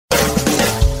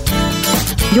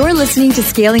You're listening to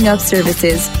Scaling Up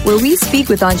Services, where we speak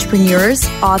with entrepreneurs,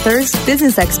 authors,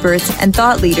 business experts, and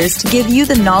thought leaders to give you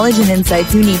the knowledge and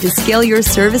insights you need to scale your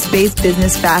service-based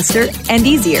business faster and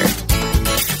easier.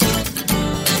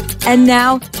 And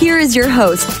now, here is your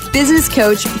host, business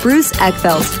coach Bruce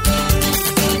Eckfeldt.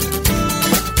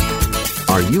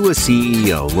 Are you a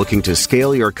CEO looking to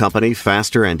scale your company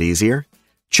faster and easier?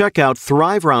 Check out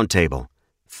Thrive Roundtable.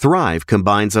 Thrive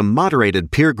combines a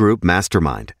moderated peer group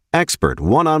mastermind, expert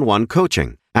one-on-one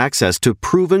coaching, access to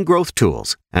proven growth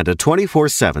tools, and a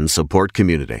 24/7 support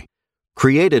community.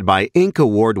 Created by Inc.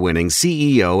 award-winning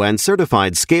CEO and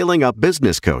certified scaling up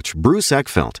business coach Bruce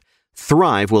Eckfeldt,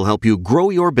 Thrive will help you grow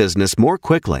your business more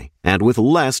quickly and with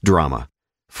less drama.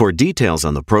 For details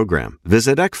on the program,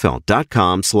 visit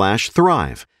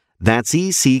eckfeldt.com/thrive. That's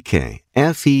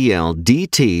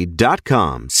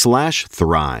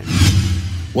ECKFELDT.com/thrive.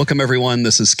 Welcome, everyone.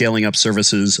 This is Scaling Up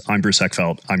Services. I'm Bruce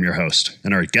Eckfeldt. I'm your host.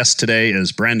 And our guest today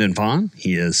is Brandon Vaughn.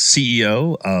 He is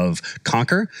CEO of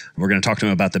Conquer. We're going to talk to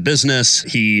him about the business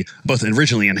he both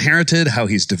originally inherited, how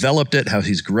he's developed it, how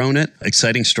he's grown it.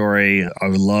 Exciting story. I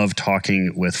love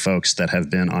talking with folks that have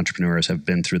been entrepreneurs, have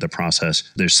been through the process.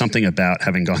 There's something about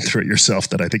having gone through it yourself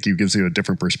that I think gives you a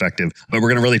different perspective. But we're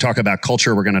going to really talk about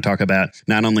culture. We're going to talk about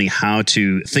not only how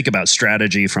to think about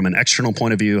strategy from an external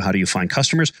point of view, how do you find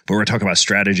customers, but we're going to talk about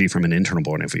strategy from an internal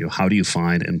point of view. How do you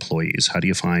find employees? How do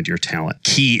you find your talent?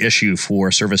 Key issue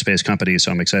for service-based companies.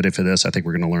 So I'm excited for this. I think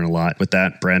we're going to learn a lot. With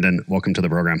that, Brandon, welcome to the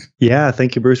program. Yeah,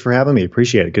 thank you, Bruce, for having me.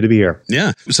 Appreciate it. Good to be here.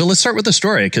 Yeah. So let's start with the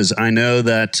story, because I know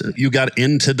that you got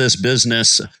into this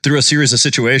business through a series of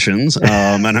situations,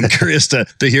 and I'm curious to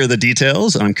hear the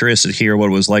details. I'm curious to hear what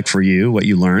it was like for you, what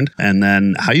you learned, and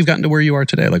then how you've gotten to where you are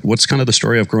today. Like, what's kind of the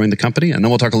story of growing the company? And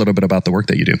then we'll talk a little bit about the work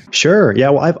that you do. Sure.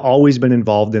 Yeah. Well, I've always been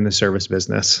involved in the service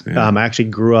business. Yeah. I actually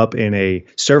grew up in a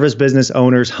service business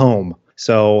owner's home.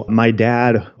 So my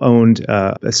dad owned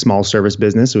a small service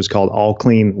business. It was called All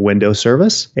Clean Window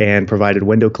Service and provided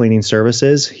window cleaning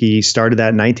services. He started that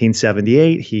in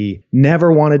 1978. He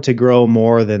never wanted to grow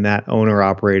more than that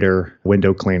owner-operator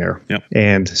window cleaner. Yep.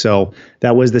 And so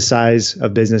that was the size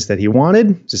of business that he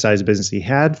wanted. It's the size of business he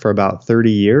had for about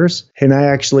 30 years. And I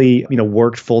actually,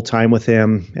 worked full-time with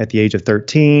him at the age of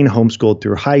 13, homeschooled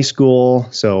through high school.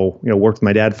 So, worked with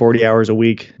my dad 40 hours a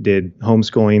week, did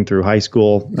homeschooling through high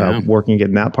school, working,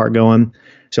 getting that part going.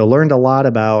 So learned a lot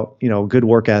about, good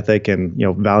work ethic and,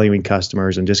 valuing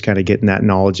customers and just kind of getting that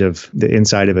knowledge of the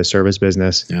inside of a service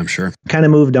business. Yeah, I'm sure. Kind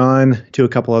of moved on to a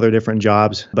couple other different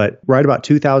jobs. But right about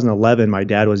 2011, my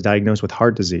dad was diagnosed with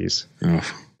heart disease. Oh.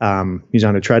 He was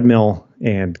on a treadmill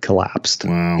and collapsed.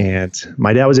 Wow. And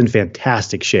my dad was in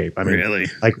fantastic shape. I mean, really?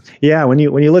 When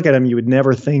you look at him, you would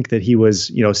never think that he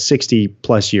was, 60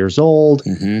 plus years old.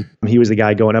 Mm-hmm. He was the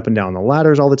guy going up and down the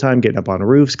ladders all the time, getting up on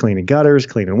roofs, cleaning gutters,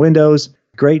 cleaning windows.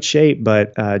 Great shape,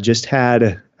 but just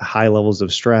had high levels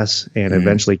of stress and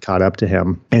eventually caught up to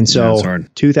him. And so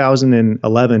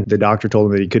 2011, the doctor told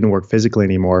him that he couldn't work physically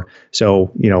anymore.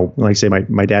 So, like I say,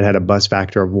 my dad had a bus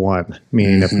factor of 1,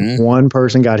 meaning if one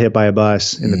person got hit by a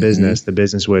bus in the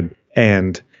business would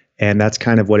end. And that's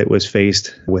kind of what it was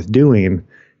faced with doing.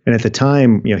 And at the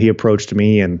time, he approached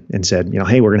me and said,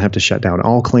 hey, we're going to have to shut down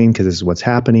All Clean because this is what's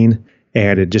happening.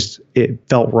 And it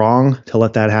felt wrong to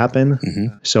let that happen. Mm-hmm.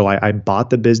 So I bought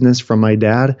the business from my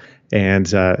dad.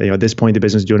 And, at this point, the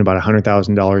business was doing about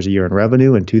 $100,000 a year in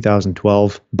revenue in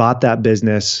 2012. Bought that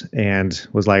business and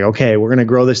was like, okay, we're going to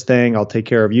grow this thing. I'll take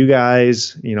care of you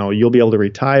guys. You'll be able to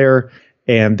retire.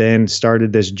 And then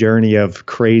started this journey of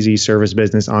crazy service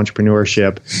business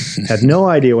entrepreneurship. Had no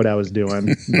idea what I was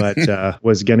doing, but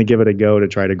was going to give it a go to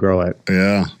try to grow it.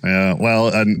 Yeah.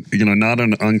 Well, not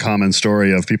an uncommon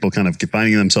story of people kind of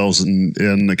finding themselves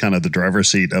in the kind of the driver's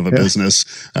seat of a business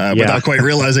without quite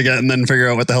realizing it, and then figure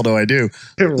out what the hell do I do?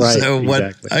 Right. So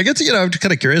exactly. I guess, I'm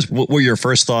kind of curious, what were your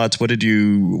first thoughts? What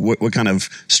kind of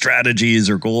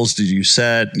strategies or goals did you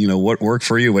set? What worked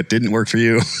for you? What didn't work for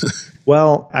you?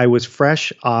 Well, I was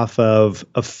fresh off of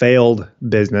a failed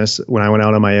business. When I went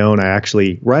out on my own, I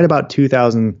actually, right about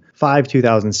 2005,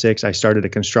 2006, I started a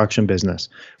construction business,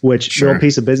 which little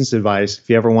piece of business advice, if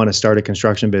you ever want to start a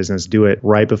construction business, do it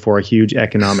right before a huge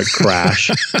economic crash.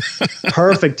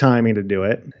 Perfect timing to do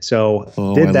it. So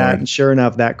did that. And sure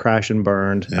enough, that crashed and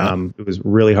burned. Yeah. It was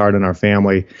really hard on our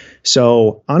family.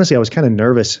 So honestly, I was kind of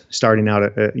nervous starting out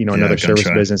at, another service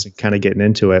business and kind of getting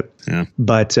into it. Yeah.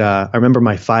 But I remember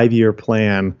my 5-year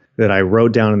plan that I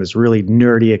wrote down in this really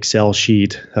nerdy Excel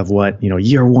sheet of what,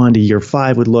 year 1 to year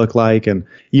 5 would look like. And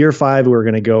year 5, we were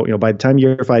going to go, by the time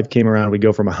year 5 came around, we'd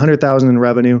go from 100,000 in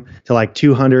revenue to like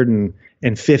 200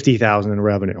 and 50,000 in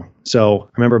revenue. So I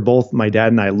remember both my dad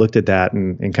and I looked at that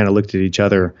and kind of looked at each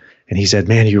other. And he said,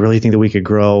 man, do you really think that we could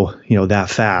grow, that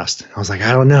fast? I was like,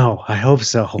 I don't know. I hope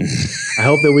so. I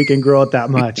hope that we can grow it that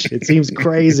much. It seems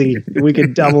crazy that we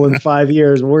could double in 5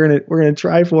 years. We're gonna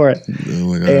try for it.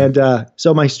 Oh my God. And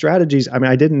so my strategies,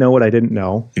 I didn't know what I didn't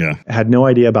know. Yeah. I had no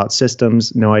idea about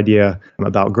systems, no idea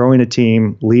about growing a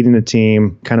team, leading a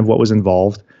team, kind of what was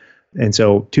involved. And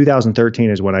so 2013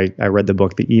 is when I read the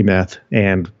book, The E-Myth,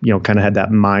 and, kind of had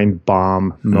that mind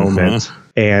bomb moment. Uh-huh.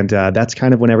 And that's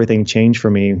kind of when everything changed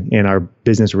for me, and our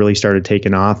business really started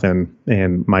taking off,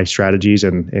 and my strategies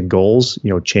and goals,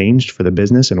 changed for the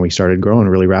business, and we started growing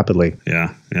really rapidly.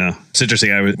 Yeah. Yeah. It's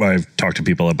interesting. I've talked to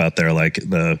people about their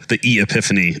the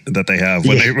e-epiphany that they have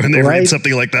when they read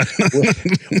something like that.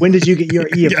 When did you get your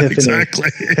e-epiphany? Yeah, exactly.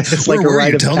 It's like where were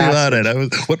you? Tell me about it.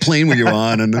 What plane were you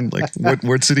on? And then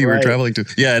what city were you traveling to?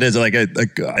 Yeah, it is. I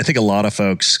think a lot of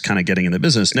folks kind of getting in the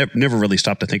business never really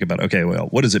stop to think about, okay, well,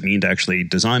 what does it mean to actually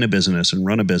design a business and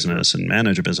run a business and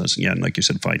manage a business? And like you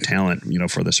said, find talent,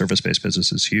 for the service-based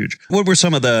business is huge.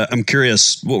 I'm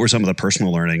curious, what were some of the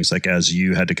personal learnings, as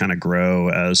you had to kind of grow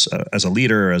as a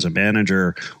leader, as a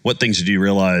manager? What things did you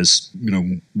realize,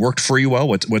 worked for you well?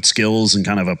 What skills and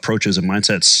kind of approaches and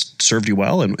mindsets served you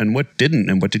well, and what didn't?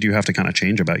 And what did you have to kind of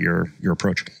change about your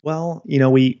approach? Well,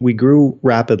 we grew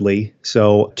rapidly.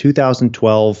 So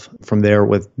 2012, from there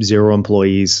with 0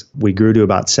 employees, we grew to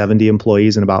about 70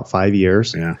 employees in about 5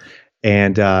 years. Yeah.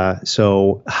 And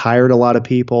so hired a lot of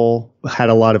people, had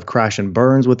a lot of crash and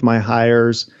burns with my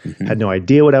hires, had no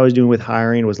idea what I was doing with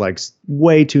hiring, was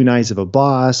way too nice of a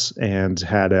boss, and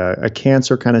had a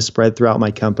cancer kind of spread throughout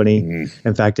my company.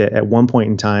 In fact, at one point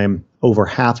in time, over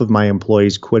half of my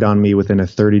employees quit on me within a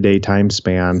 30-day time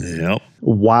span. Yep.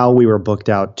 While we were booked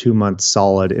out 2 months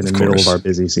solid in the middle of our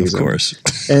busy season. Of course.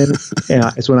 And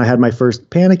it's when I had my first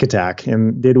panic attack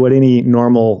and did what any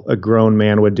normal grown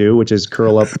man would do, which is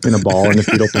curl up in a ball in a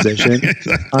fetal position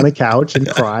on a couch and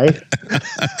cry.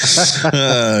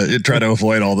 You try to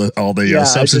avoid all the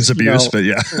substance abuse, but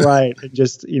yeah. Right.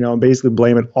 Just, basically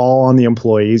blame it all on the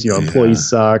employees. Employees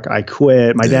suck. I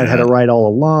quit. My dad had it right all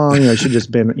along. I should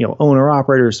just been, owner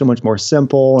operator is so much more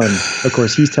simple. And of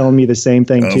course, he's telling me the same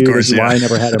thing too. This is why I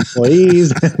never had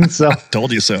employees. And so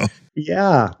told you so.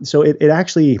 Yeah. So it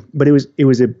actually, but it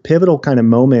was a pivotal kind of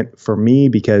moment for me,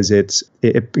 because it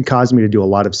caused me to do a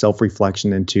lot of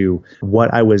self-reflection into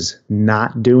what I was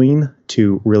not doing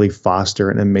to really foster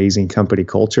an amazing company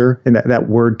culture. And that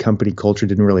word company culture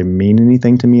didn't really mean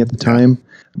anything to me at the time.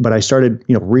 But I started,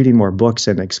 reading more books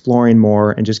and exploring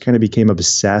more, and just kind of became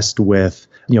obsessed with,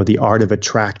 the art of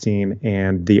attracting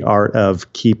and the art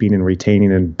of keeping and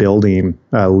retaining and building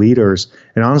leaders.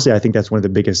 And honestly, I think that's one of the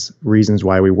biggest reasons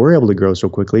why we were able to grow so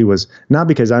quickly, was not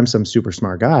because I'm some super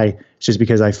smart guy. It's just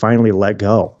because I finally let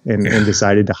go and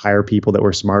decided to hire people that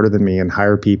were smarter than me, and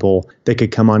hire people that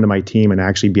could come onto my team and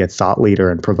actually be a thought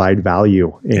leader and provide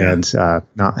value, and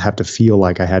not have to feel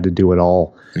like I had to do it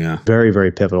all. Yeah. Very,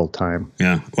 very pivotal time.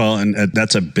 Yeah. Well, and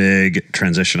that's a big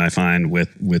transition I find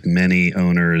with many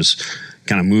owners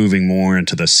kind of moving more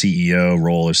into the CEO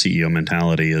role or CEO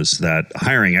mentality, is that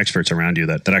hiring experts around you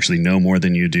that actually know more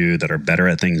than you do, that are better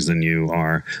at things than you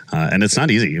are. And it's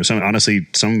not easy. Honestly,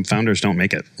 some founders don't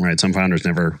make it, right? Some founders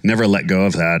never let go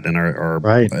of that, and are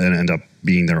right, and end up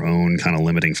being their own kind of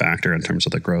limiting factor in terms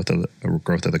of the growth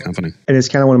of the company. And it's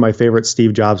kind of one of my favorite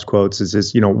Steve Jobs quotes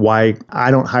is why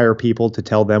I don't hire people to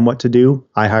tell them what to do.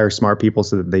 I hire smart people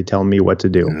so that they tell me what to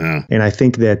do. Yeah. And I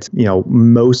think that,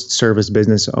 most service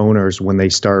business owners, when they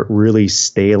start really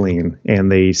staling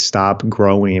and they stop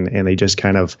growing and they just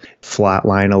kind of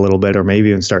flatline a little bit, or maybe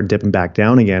even start dipping back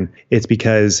down again, it's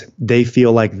because they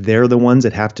feel like they're the ones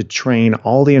that have to train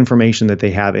all the information that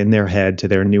they have in their head to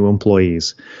their new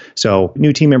employees. So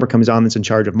new team member comes on that's in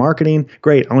charge of marketing.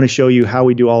 Great. I want to show you how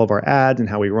we do all of our ads and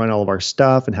how we run all of our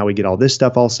stuff and how we get all this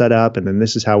stuff all set up. And then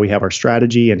this is how we have our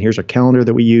strategy. And here's our calendar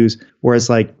that we use. Whereas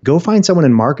go find someone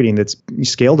in marketing that's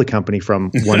scaled a company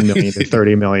from 1 million to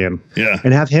 30 million. Yeah.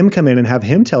 And have him come in and have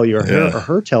him tell you, or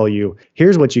her tell you,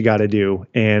 here's what you got to do.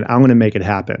 And I'm going to make it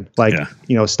happen.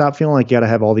 Stop feeling like you got to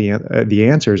have all the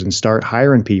answers, and start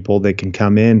hiring people that can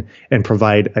come in and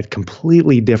provide a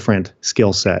completely different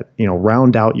skill set,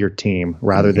 round out your team,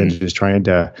 rather than just trying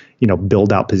to,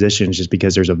 build out positions just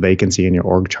because there's a vacancy in your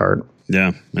org chart.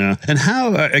 Yeah. And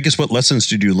how, I guess, what lessons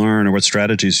did you learn or what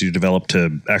strategies did you develop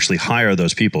to actually hire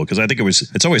those people? Because I think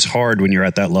it's always hard when you're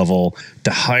at that level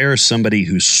to hire somebody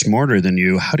who's smarter than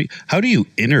you. How do you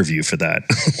interview for that?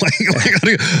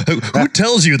 Who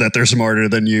tells you that they're smarter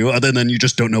than you, other than you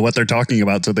just don't know what they're talking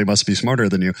about, so they must be smarter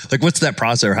than you? Like, what's that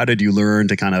process? Or how did you learn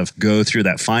to kind of go through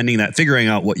that, figuring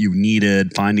out what you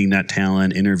needed, finding that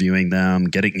talent, interviewing them,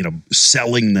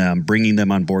 selling them, bringing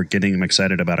them on board, getting them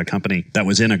excited about a company that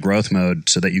was in a growth mode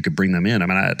so that you could bring them in? I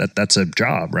mean, that's a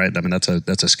job, right? I mean, that's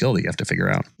a skill that you have to figure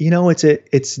out.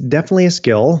 It's definitely a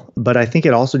skill, but I think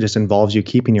it also just involves you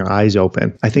keeping your eyes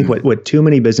open. I think what too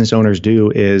many business owners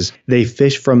do is they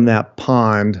fish from that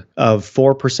pond of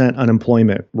 4%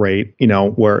 unemployment rate,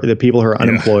 where the people who are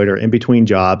unemployed are in between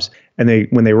jobs. And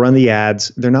when they run the ads,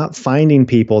 they're not finding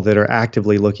people that are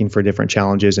actively looking for different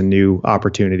challenges and new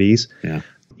opportunities. Yeah.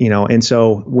 And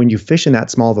so when you fish in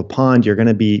that small of a pond, you're going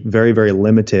to be very, very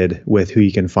limited with who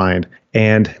you can find.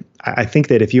 And I think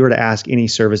that if you were to ask any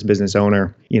service business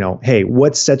owner, hey,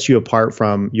 what sets you apart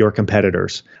from your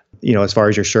competitors? As far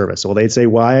as your service. Well, they'd say,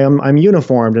 well, I'm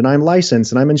uniformed and I'm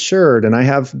licensed and I'm insured and I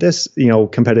have this,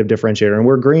 competitive differentiator, and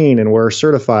we're green and we're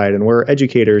certified and we're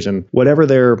educators, and whatever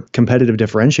their competitive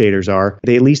differentiators are,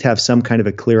 they at least have some kind of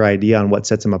a clear idea on what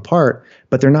sets them apart.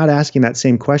 But they're not asking that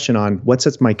same question on what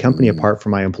sets my company apart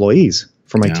from my employees,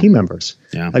 from my team members.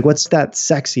 Yeah. Like, what's that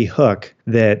sexy hook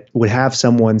that would have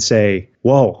someone say,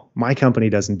 whoa, my company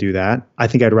doesn't do that. I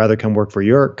think I'd rather come work for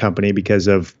your company because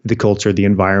of the culture, the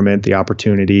environment, the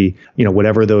opportunity,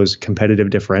 whatever those competitive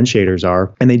differentiators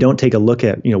are. And they don't take a look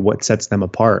at, what sets them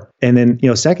apart. And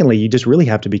then, secondly, you just really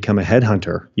have to become a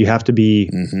headhunter. You have to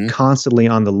be constantly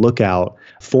on the lookout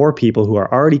for people who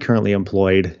are already currently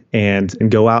employed and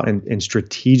go out and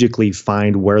strategically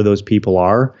find where those people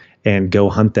are and go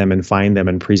hunt them and find them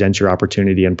and present your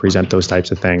opportunity and present those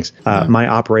types of things. My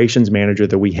operations manager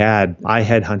that we had, I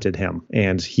headhunted him,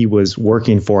 and he was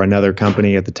working for another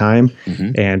company at the time.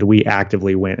 And we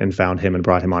actively went and found him and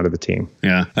brought him onto the team.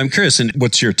 Yeah. I'm curious, and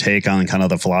what's your take on kind of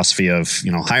the philosophy of,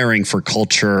 hiring for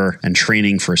culture and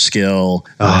training for skill?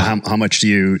 How much do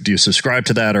you subscribe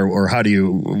to that, or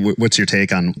what's your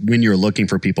take on when you're looking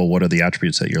for people? What are the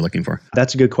attributes that you're looking for?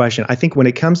 That's a good question. I think when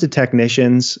it comes to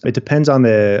technicians, it depends on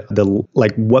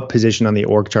what position on the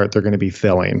org chart they're going to be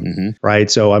filling,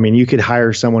 right? So, I mean, you could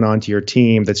hire someone onto your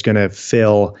team that's going to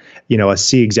fill, a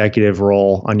C executive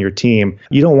role on your team.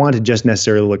 You don't want to just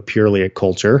necessarily look purely at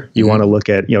culture. You want to look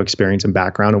at, experience and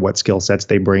background and what skill sets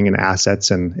they bring and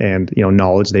assets and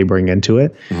knowledge they bring into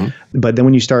it. But then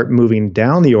when you start moving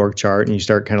down the org chart and you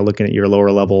start kind of looking at your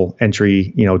lower level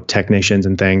entry, technicians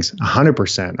and things,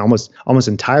 100%, almost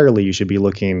entirely, you should be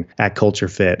looking at culture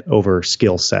fit over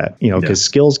skill set, because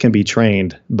skills can be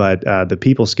trained, but the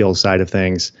people skills side of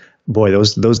things, boy,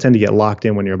 those tend to get locked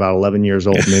in when you're about 11 years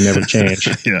old and they never change.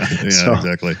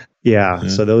 Exactly. Yeah.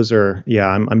 So those are,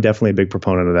 I'm definitely a big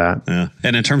proponent of that. Yeah.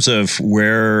 And in terms of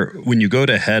when you go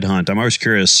to headhunt, I'm always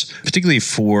curious, particularly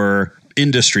for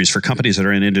industries, for companies that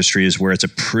are in industries where it's a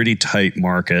pretty tight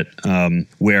market,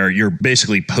 where you're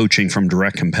basically poaching from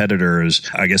direct competitors.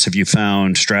 I guess, have you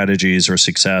found strategies or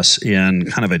success in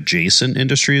kind of adjacent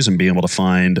industries and being able to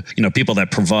find, people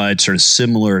that provide sort of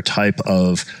similar type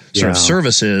of sort of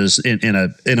services in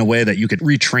a way that you could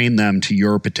retrain them to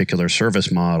your particular service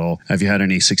model? Have you had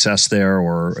any success there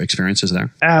or experiences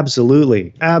there?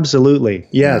 Absolutely. Yes.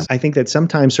 Yeah. I think that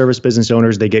sometimes service business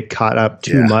owners, they get caught up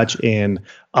too much in,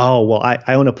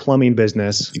 I own a plumbing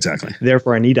business. Exactly.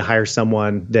 Therefore, I need to hire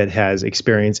someone that has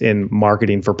experience in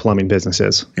marketing for plumbing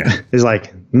businesses. Yeah. It's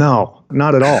like, no,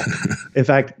 not at all. In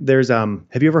fact, there's,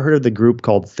 have you ever heard of the group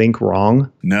called Think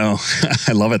Wrong? No,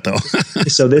 I love it though.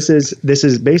 So this is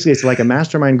basically, it's like a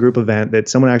mastermind group event that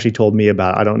someone actually told me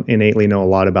about. I don't innately know a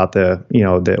lot about the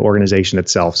organization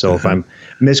itself. So if I'm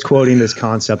misquoting this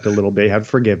concept a little bit,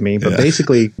 forgive me. But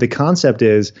basically the concept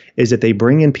is that they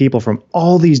bring in people from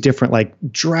all these different,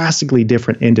 drastically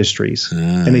different industries,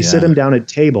 and they sit them down at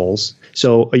tables.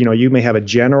 So, you may have a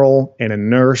general and a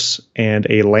nurse and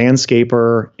a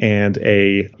landscaper and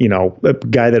a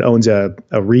guy that owns a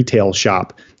retail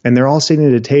shop. And they're all sitting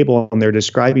at a table and they're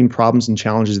describing problems and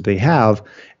challenges that they have.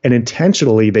 And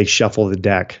intentionally, they shuffle the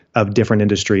deck of different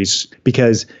industries,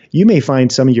 because you may find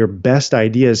some of your best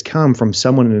ideas come from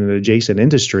someone in an adjacent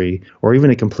industry or even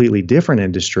a completely different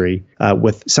industry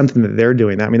with something that they're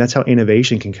doing. I mean, that's how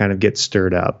innovation can kind of get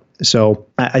stirred up. So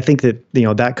I think that,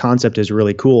 that concept is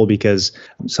really cool, because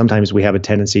sometimes we have a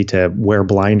tendency to wear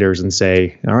blinders and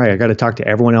say, all right, I got to talk to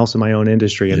everyone else in my own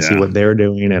industry and see what they're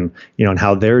doing and, and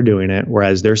how they're doing it.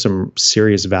 Whereas there's some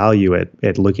serious value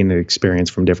at looking at experience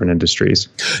from different industries.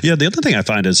 Yeah. The other thing I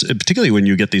find is, particularly when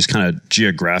you get these these kind of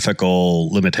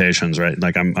geographical limitations, right?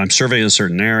 Like I'm surveying a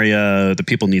certain area, the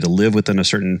people need to live within a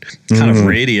certain kind of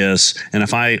radius. And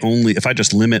if I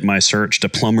just limit my search to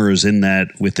plumbers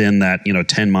within that,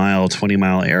 10 mile, 20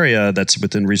 mile area that's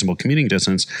within reasonable commuting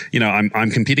distance, I'm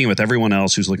competing with everyone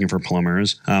else who's looking for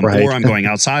plumbers. Right. Or I'm going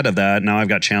outside of that. Now I've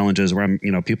got challenges where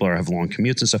people have long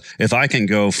commutes and stuff. If I can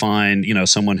go find,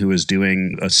 someone who is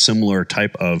doing a similar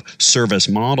type of service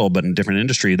model, but in a different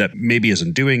industry that maybe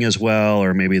isn't doing as well,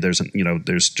 or maybe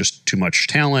there's just too much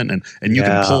talent, and you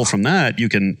can pull from that. You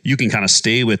can kind of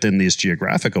stay within these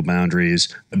geographical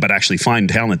boundaries, but actually find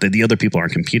talent that the other people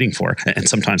aren't competing for. And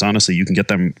sometimes, honestly, you can get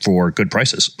them for good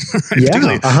prices. Right?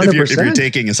 Yeah, 100%. If you're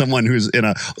taking someone who's in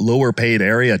a lower paid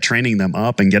area, training them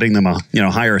up and getting them a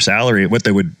higher salary, what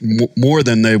they would more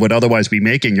than they would otherwise be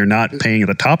making, you're not paying at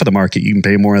the top of the market. You can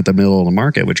pay more at the middle of the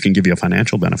market, which can give you a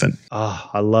financial benefit. Oh,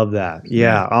 I love that.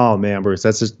 Yeah. Oh man, Bruce,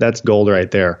 that's gold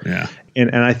right there. Yeah.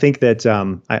 And I think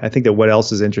that what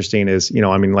else is interesting is,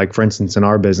 like for instance, in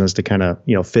our business, to kind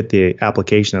of, fit the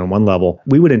application on one level,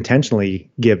 we would intentionally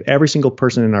give every single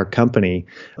person in our company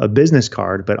a business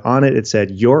card, but on it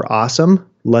said, "You're awesome.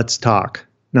 Let's talk."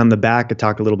 And on the back, it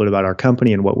talked a little bit about our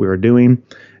company and what we were doing.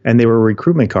 And they were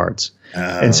recruitment cards.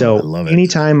 And so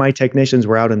anytime my technicians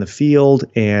were out in the field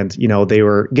and, they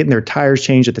were getting their tires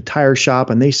changed at the tire shop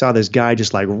and they saw this guy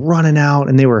just like running out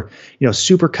and they were,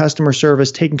 super customer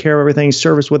service, taking care of everything,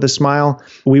 service with a smile,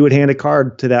 we would hand a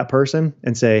card to that person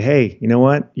and say, "Hey, you know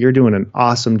what? You're doing an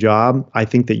awesome job. I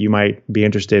think that you might be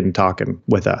interested in talking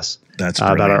with us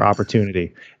about our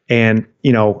opportunity." And,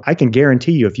 I can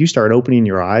guarantee you, if you start opening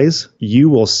your eyes, you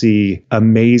will see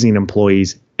amazing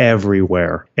employees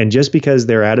everywhere. And just because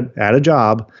they're at a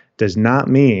job does not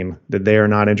mean that they are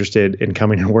not interested in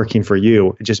coming and working for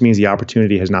you. It just means the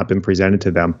opportunity has not been presented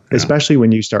to them, especially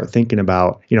when you start thinking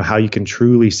about, how you can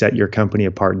truly set your company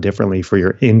apart differently for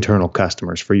your internal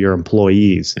customers, for your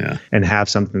employees, and have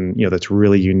something, that's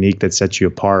really unique that sets you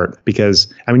apart.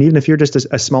 Because, even if you're just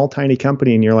a small, tiny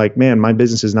company and you're like, "Man, my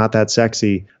business is not that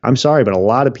sexy," I'm sorry, but a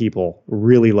lot of people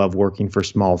really love working for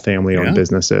small family-owned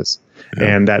businesses.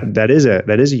 Yeah. And that is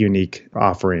a unique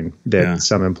offering that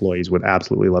some employees would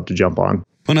absolutely love to jump on.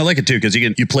 Well, and I like it too, because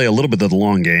you play a little bit of the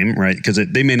long game, right? Because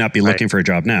they may not be looking for a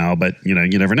job now, but you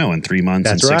never know. In 3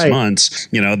 months and 6 months,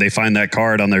 they find that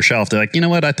card on their shelf. They're like, "You know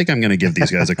what? I think I'm going to give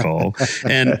these guys a call."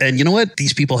 and you know what?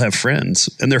 These people have friends,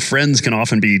 and their friends can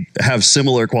often have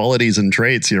similar qualities and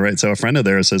traits. Right? So a friend of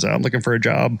theirs says, "I'm looking for a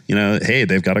job." Hey,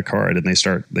 they've got a card, and they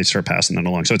start passing that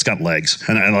along. So it's got legs,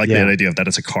 and I like the idea of that.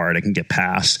 It's a card; it can get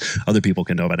passed. Other people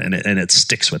can know about it, and it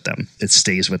sticks with them. It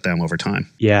stays with them over time.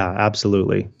 Yeah,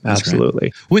 absolutely, absolutely.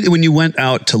 When you went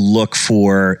out to look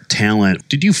for talent,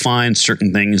 did you find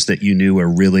certain things that you knew were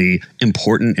really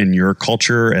important in your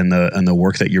culture and the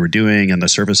work that you were doing and the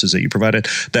services that you provided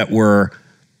that were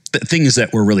things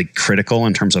that were really critical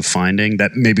in terms of finding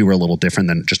that maybe were a little different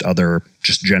than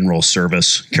just general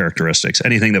service characteristics?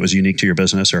 Anything that was unique to your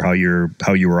business or how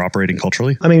you were operating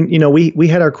culturally? We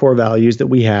had our core values that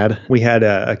we had. We had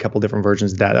a couple different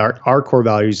versions of that. Our core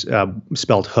values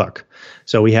spelled HOOK.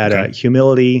 So we had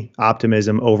humility,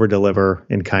 optimism, over-deliver,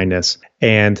 and kindness.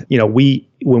 And,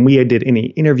 when we did any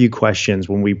interview questions,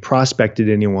 when we prospected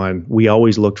anyone, we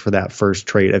always looked for that first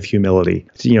trait of humility,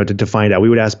 to find out. We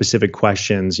would ask specific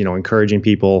questions, encouraging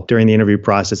people during the interview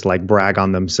process to like brag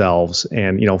on themselves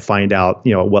and, find out,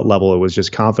 at what level it was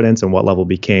just confidence and what level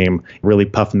became really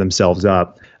puffing themselves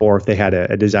up. Or if they had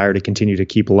a desire to continue to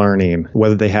keep learning,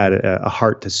 whether they had a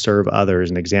heart to serve others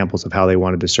and examples of how they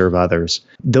wanted to serve others.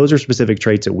 Those are specific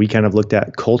traits that we kind of looked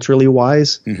at culturally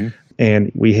wise. Mm-hmm.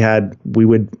 And we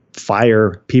would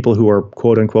fire people who are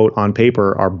quote unquote on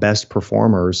paper our best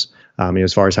performers.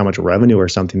 As far as how much revenue or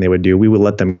something they would do, we would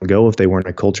let them go if they weren't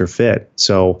a culture fit.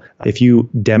 So if you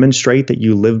demonstrate that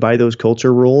you live by those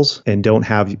culture rules and don't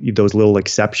have those little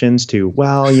exceptions to,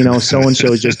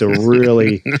 so-and-so is just a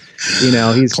really,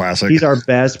 he's classic. He's our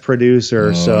best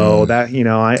producer. So that, he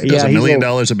does $1 million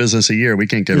of business a year. We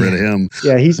can't get rid of him.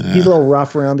 Yeah. He's a little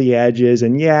rough around the edges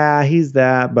and he's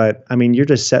that. But you're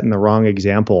just setting the wrong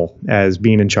example as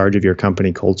being in charge of your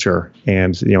company culture.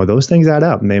 And, those things add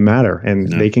up and they matter and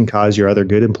they can cause your other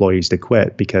good employees to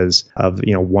quit because of,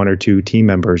 one or two team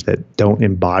members that don't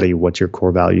embody what your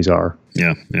core values are.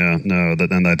 Yeah. No,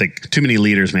 and I think too many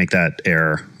leaders make that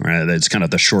error, right? It's kind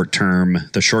of the short term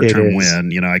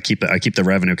win. I keep the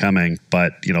revenue coming,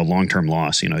 but long term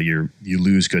loss. You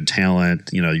lose good talent.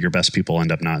 Your best people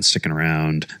end up not sticking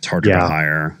around. It's harder to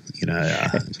hire.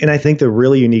 And I think the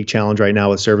really unique challenge right now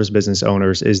with service business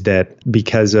owners is that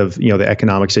because of the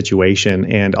economic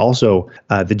situation and also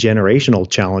the generational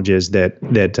challenges that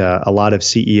a lot of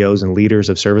CEOs and leaders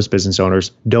of service business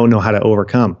owners don't know how to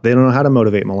overcome. They don't know how to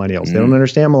motivate millennials. They don't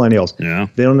understand millennials. Yeah.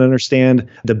 They don't understand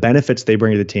the benefits they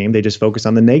bring to the team. They just focus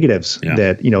on the negatives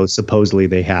that supposedly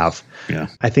they have. Yeah.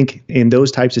 I think in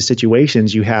those types of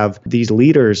situations, you have these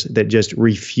leaders that just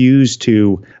refuse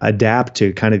to adapt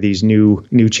to kind of these new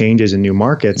changes in new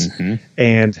markets. Mm-hmm.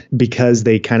 And because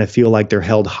they kind of feel like they're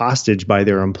held hostage by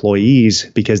their employees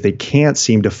because they can't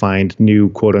seem to find new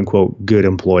quote unquote good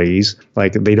employees,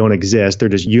 like they don't exist. They're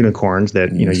just unicorns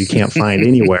that, you can't find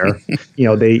anywhere.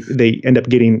 They end up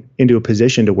getting into a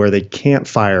position to where they can't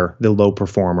fire the low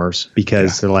performers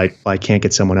because they're like, well, I can't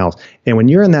get someone else. And when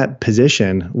you're in that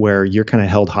position where you're kind of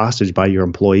held hostage by your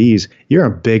employees, you're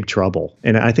in big trouble.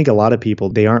 And I think a lot of people,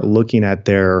 they aren't looking at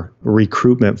their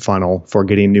recruitment funnel for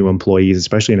getting new employees,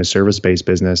 especially in a service-based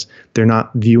business. They're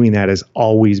not viewing that as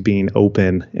always being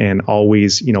open and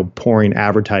always, pouring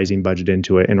advertising budget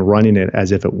into it and running it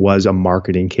as if it was a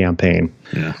marketing campaign.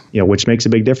 Yeah. Which makes a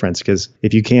big difference because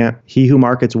if you can't, he who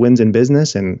markets wins in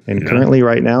business. And currently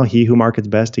right now, he who markets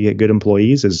best to get good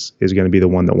employees is going to be the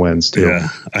one that wins too. Yeah.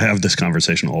 I have this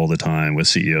conversation all the time with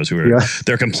CEOs who are,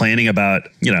 they're complaining about,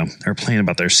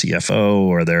 their CFO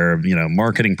or their,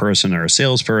 marketing person or a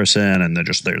salesperson. And they're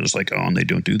just like, oh, and they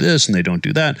don't do this and they don't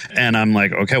do that. And I'm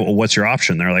like, okay, well, what's your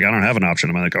option? They're like, I don't have an option.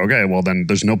 I'm like, okay, well then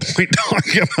there's no point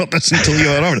talking about this until you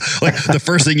have an option. Like the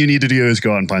first thing you need to do is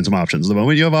go out and find some options. The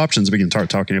moment you have options, we can start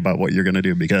talking about what you're going to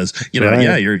do because,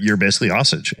 you're basically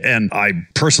hostage. And I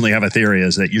personally have a theory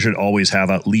is that you should always have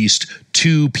at least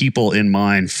 2 people in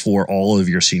mind for all of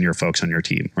your senior folks on your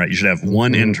team, right? You should have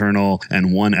one internal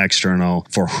and one external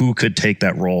for who could take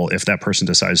that role if that person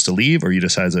decides to leave or you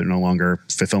decide they're no longer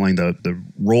fulfilling the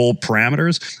role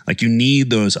parameters. Like you need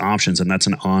those options, and that's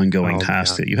an ongoing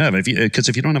task that you have. Because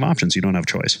if you don't have options, you don't have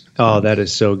choice. Oh, that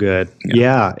is so good.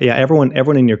 Yeah. Everyone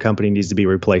in your company needs to be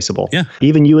replaceable. Yeah.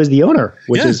 Even you as the owner,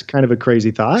 which is kind of a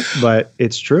crazy thought, but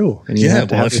it's true. And you have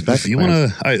to have if you want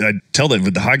to, I tell that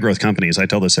with the high growth companies, I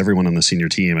tell this to everyone on the senior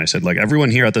team. I said, like,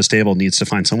 everyone here at this table needs to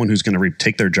find someone who's going to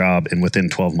take their job within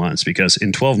 12 months, because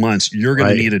in 12 months, you're going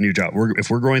to need a new job. If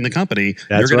we're growing the company,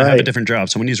 you're going to have a different job.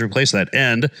 Someone needs to replace that.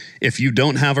 And if you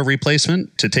don't have a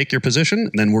replacement to take your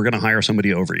position, then we're going to hire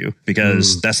somebody over you,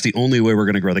 because that's the only way we're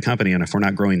going to grow the company. And if we're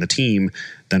not growing the team,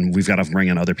 then we've got to bring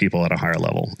in other people at a higher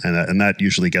level. And that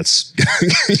usually gets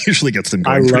them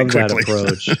going pretty quickly. I love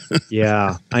that approach.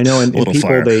 Yeah, I know. And people,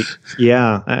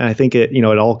 I think it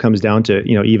all comes down to,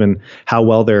 even how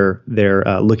well they're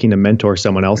looking to mentor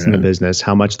someone else in the business,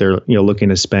 how much they're, looking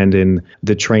to spend in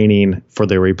the training for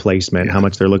their replacement, how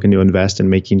much they're looking to invest in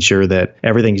making sure that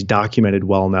everything's documented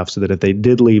well enough so that if they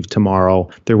did leave tomorrow,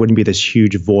 there wouldn't be this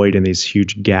huge void and this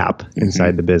huge gap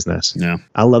inside the business. Yeah.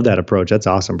 I love that approach. That's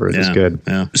awesome, Bruce. That's good.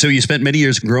 Yeah. So you spent many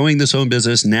years growing this own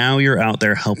business. Now you're out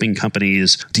there helping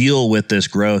companies deal with this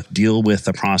growth, deal with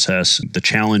the process, the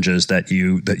challenges that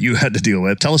you had to deal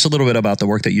with. Tell us a little bit about the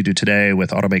work that you do today with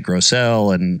Automate, Grow,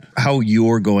 Sell, and how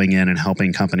you're going in and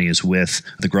helping companies with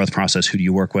the growth process. Who do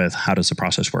you work with? How does the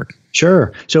process work?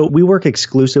 Sure. So we work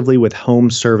exclusively with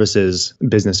home services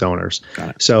business owners. Got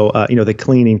it. So, the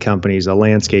cleaning companies, the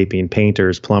landscaping,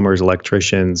 painters, plumbers,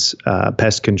 electricians,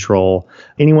 pest control,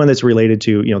 anyone that's related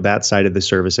to, that side of the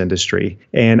service industry.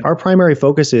 And our primary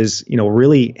focus is,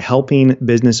 really helping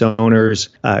business owners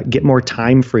get more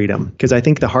time freedom. Because I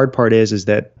think the hard part is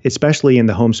that, especially in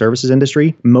the home services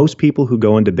industry, most people who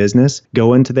go into business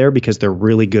go into there because they're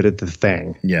really good at the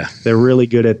thing. Yeah. They're really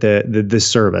good at the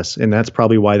service. And that's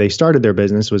probably why they started their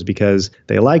business, was because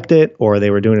they liked it, or they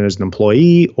were doing it as an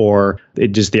employee, or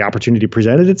the opportunity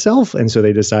presented itself. And so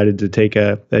they decided to take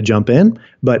a jump in.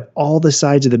 But all the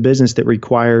sides of the business that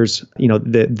requires,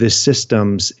 the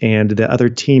systems and the other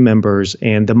team members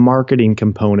and the marketing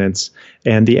components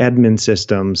and the admin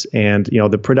systems and,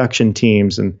 the production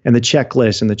teams and the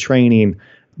checklist and the training,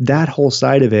 that whole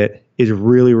side of it is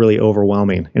really, really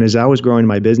overwhelming. And as I was growing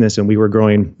my business, and we were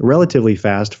growing relatively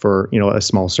fast for, a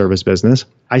small service business,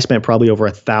 I spent probably over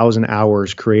 1,000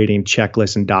 hours creating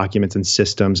checklists and documents and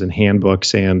systems and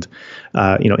handbooks and,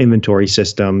 inventory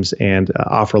systems and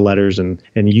offer letters and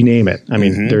you name it. I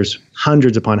mean, there's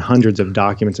hundreds upon hundreds of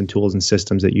documents and tools and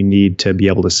systems that you need to be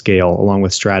able to scale, along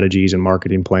with strategies and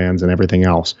marketing plans and everything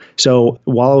else. So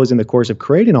while I was in the course of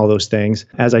creating all those things,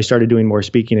 as I started doing more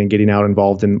speaking and getting out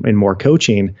involved in more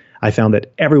coaching, I found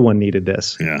that everyone needed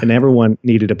this and everyone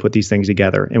needed to put these things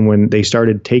together. And when they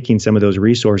started taking some of those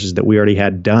resources that we already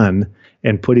had done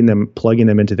and plugging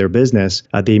them into their business,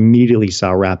 they immediately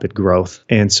saw rapid growth.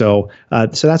 And so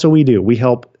that's what we do. We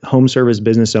help home service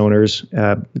business owners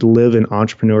live an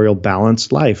entrepreneurial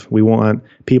balanced life. We want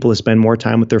people to spend more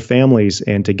time with their families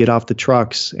and to get off the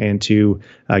trucks and to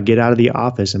get out of the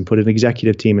office and put an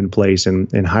executive team in place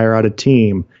and hire out a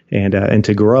team and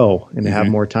to grow and to have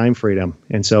more time freedom.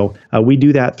 And so we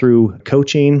do that through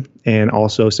coaching and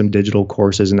also some digital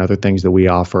courses and other things that we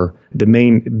offer. The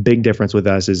main big difference with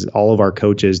us is all of our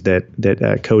coaches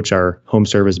that coach our home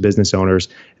service business owners,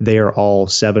 they are all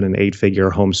 7- and 8-figure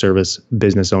home service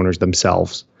business owners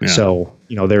themselves. Yeah. So,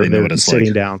 they're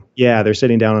sitting down. Yeah, they're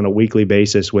sitting down on a weekly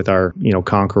basis with our,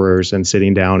 conquerors and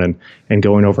sitting down and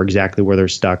going over exactly where they're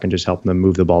stuck and just helping them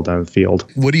move the ball down the field.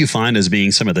 What do you find as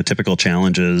being some of the typical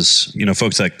challenges,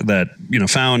 folks that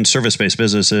found service-based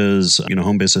businesses,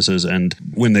 home businesses, and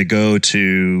when they go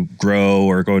to grow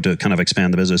or go to kind of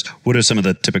expand the business, what are some of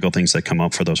the typical things that come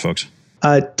up for those folks?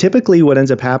 Typically what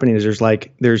ends up happening is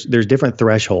there's different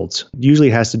thresholds. Usually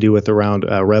it has to do with around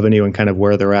revenue and kind of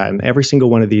where they're at. And every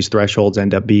single one of these thresholds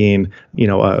end up being,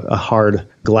 a hard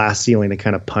glass ceiling to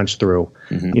kind of punch through.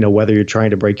 Mm-hmm. Whether you're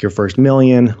trying to break your first $1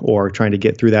 million or trying to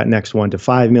get through that next one to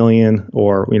 $5 million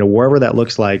or, wherever that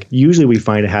looks like, usually we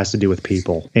find it has to do with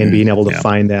people and being able to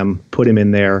find them, put them in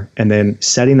there, and then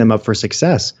setting them up for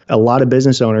success. A lot of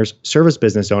business owners, service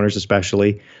business owners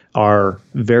especially, are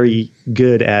very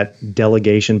good at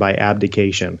delegation by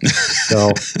abdication.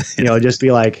 So, just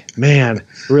be like, man,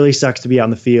 it really sucks to be out in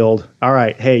the field. All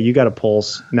right, hey, you got a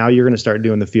pulse. Now you're going to start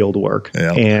doing the field work.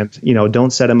 Yep. And,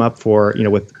 don't set them up for,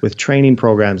 with training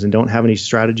programs, and don't have any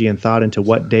strategy and thought into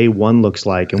what day one looks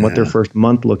like and what their first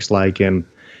month looks like and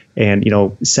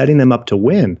setting them up to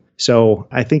win. So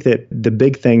I think that the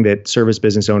big thing that service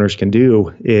business owners can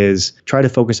do is try to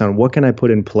focus on what can I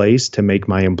put in place to make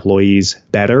my employees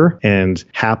better and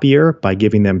happier by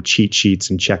giving them cheat sheets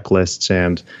and checklists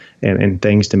and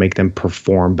things to make them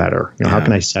perform better. How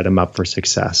can I set them up for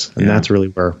success? And that's really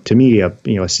where, to me, a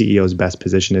CEO's best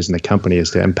position is in the company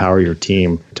is to empower your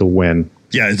team to win.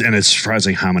 Yeah, and it's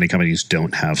surprising how many companies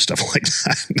don't have stuff like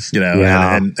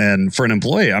that, and for an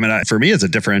employee, for me, it's a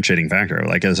differentiating factor.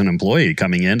 Like as an employee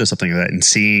coming into something like that and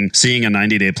seeing a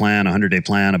 90-day plan, 100-day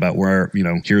plan about where,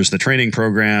 here's the training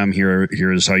program,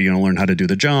 here's how you're going to learn how to do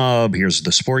the job, here's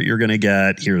the support you're going to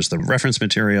get, here's the reference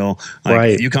material.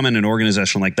 Like, you come in an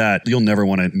organization like that, you'll never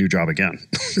want a new job again.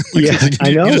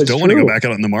 I know. You just don't want to go back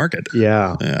out in the market.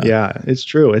 Yeah, it's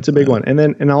true. It's a big one.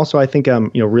 And also I think,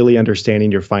 really understanding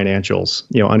your financials.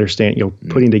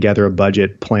 Putting together a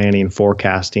budget, planning,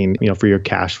 forecasting, for your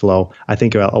cash flow. I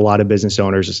think a lot of business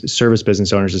owners, service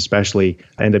business owners especially,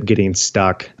 end up getting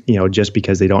stuck, just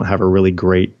because they don't have a really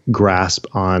great grasp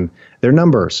on their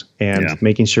numbers and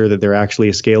making sure that they're actually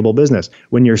a scalable business.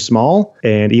 When you're small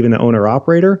and even an owner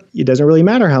operator, it doesn't really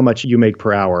matter how much you make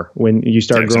per hour. When you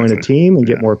start growing a team and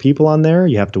get more people on there,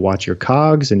 you have to watch your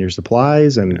COGS and your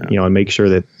supplies and and make sure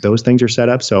that those things are set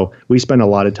up. So we spend a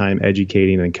lot of time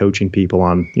educating and coaching people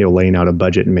on laying out a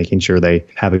budget and making sure they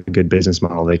have a good business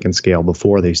model they can scale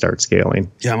before they start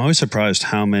scaling. Yeah, I'm always surprised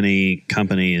how many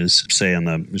companies, say on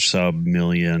the sub-$1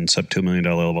 million, sub-$2 million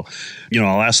level,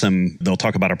 I'll ask them, they'll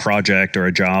talk about a project or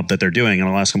a job that they're doing, and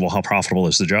I'll ask them, well, how profitable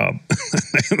is the job?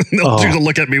 They'll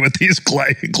look at me with these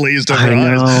glazed over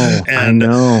eyes. And, I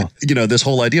know. This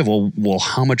whole idea of, well,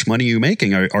 how much money are you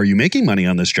making? Are you making money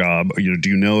on this job? Do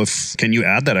you know can you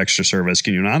add that extra service?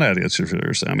 Can you not add extra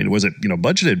service? Was it,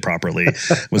 budgeted properly?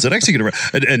 Was it executed?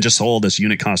 And just all this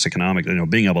unit cost economic,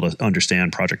 being able to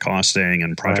understand project costing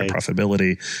and project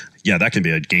profitability. Yeah, that can be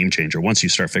a game changer. Once you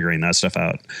start figuring that stuff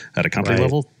out at a company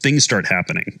level, things start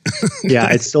happening.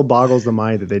 Yeah, it still boggles the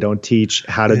mind that they don't teach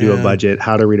how to do a budget,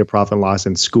 how to read a profit and loss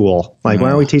in school. Like, why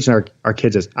aren't we teaching our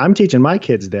kids this? I'm teaching my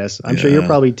kids this. I'm sure you're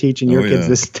probably teaching your kids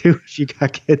this too if you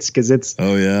got kids, because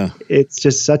it's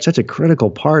just such a critical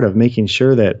part of making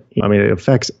sure that, it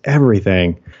affects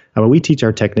everything. We teach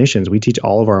our technicians, we teach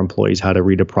all of our employees how to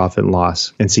read a profit and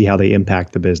loss and see how they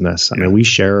impact the business.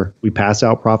 We pass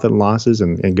out profit and losses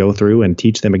and go through and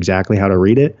teach them exactly how to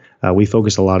read it. we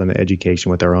focus a lot on the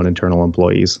education with our own internal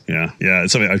employees. Yeah.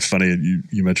 It's funny.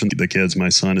 You mentioned the kids. My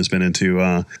son has been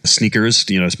into sneakers,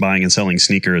 buying and selling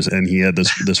sneakers. And he had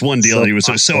this one deal. He was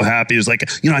so happy. He was like,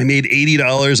 I made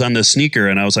 $80 on this sneaker.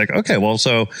 And I was like, okay, well,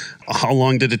 so how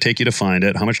long did it take you to find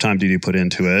it? How much time did you put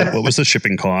into it? What was the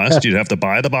shipping cost? Did you have to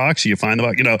buy the box? Did you find the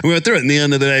box? We went through it. In the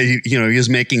end of the day, he was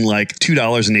making like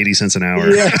 $2.80 an hour.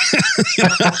 Yeah.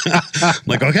 I'm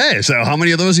like, okay, so how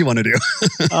many of those you want to do?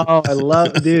 Oh, I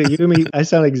love, dude. You and me, I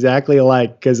sound exactly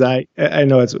alike because I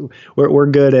know we're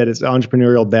good at it's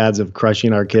entrepreneurial dads of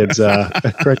crushing our kids'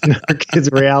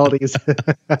 realities.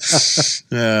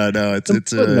 Yeah, no,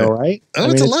 it's right?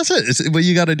 It's a lesson. But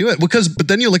you got to do it but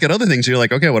then you look at other things. You're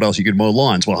like, okay, what else? You could mow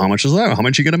lawns. Well, how much is that? How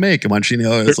much are you going to make? How much?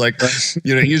 It's like,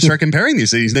 you start comparing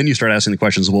these things. Then you start asking the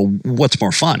questions. Well, what's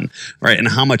more fun, right? And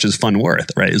how much is fun worth,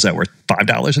 right? Is that worth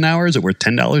 $5 an hour? Is it worth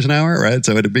 $10 an hour, right?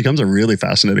 So it becomes a really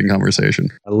fascinating conversation.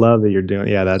 I love that you're doing.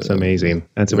 Yeah, that's amazing.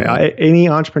 That's amazing. Any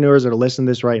entrepreneurs that are listening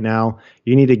to this right now,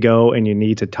 you need to go and you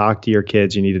need to talk to your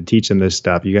kids. You need to teach them this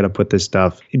stuff. You got to put this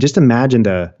stuff. Just imagine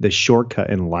the shortcut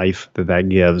in life that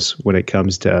gives when it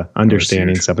comes to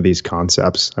understanding some of these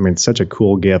concepts. I mean, it's such a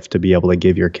cool gift to be able to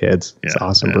give your kids. It's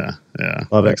awesome. Yeah.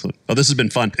 Love Excellent. it. Well, this has been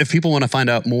fun. If people want to find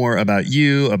out more about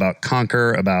you, about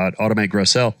Conquer, about Automate, Grow,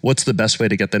 Sell, what's the best way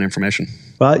to get that information?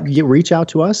 Well, you reach out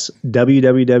to us,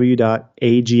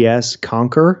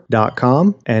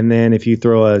 www.agsconquer.com. And then if you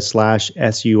throw a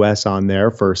 /SUS on there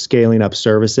for Scaling Up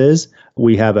Services,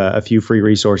 we have a few free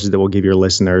resources that we'll give your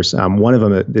listeners. One of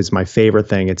them is my favorite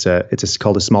thing. It's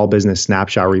called a Small Business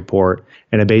Snapshot Report.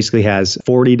 And it basically has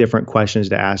 40 different questions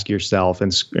to ask yourself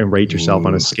and rate yourself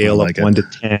on a scale of 1 to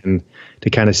 10 to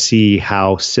kind of see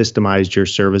how systemized your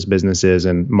service business is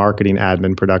in marketing,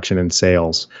 admin, production, and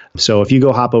sales. So if you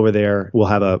go hop over there, we'll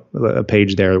have a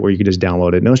page there where you can just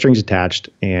download it, no strings attached,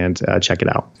 and check it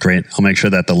out. Great. I'll make sure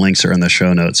that the links are in the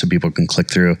show notes so people can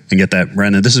click through and get that.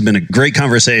 Brendan, this has been a great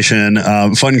conversation,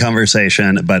 fun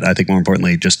conversation, but I think more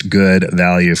importantly, just good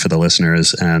value for the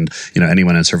listeners. And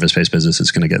anyone in service-based business is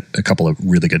going to get a couple of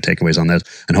really good takeaways on this.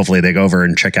 And hopefully they go over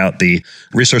and check out the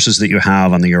resources that you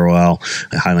have on the URL.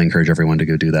 I highly encourage everyone to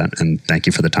go do that. And thank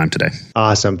you for the time today.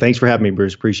 Awesome. Thanks for having me,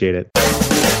 Bruce. Appreciate it.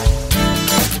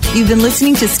 You've been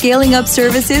listening to Scaling Up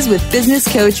Services with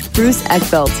business coach Bruce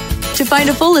Eckfeldt. To find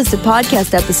a full list of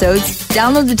podcast episodes,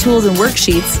 download the tools and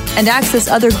worksheets, and access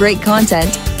other great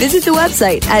content, visit the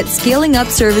website at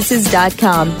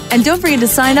scalingupservices.com. And don't forget to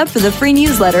sign up for the free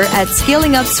newsletter at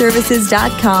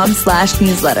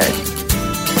scalingupservices.com/newsletter.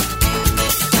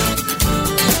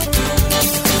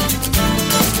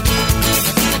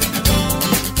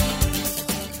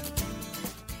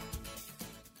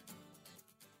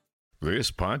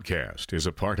 This podcast is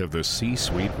a part of the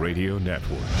C-Suite Radio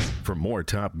Network. For more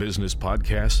top business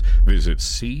podcasts, visit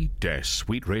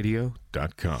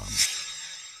c-suiteradio.com.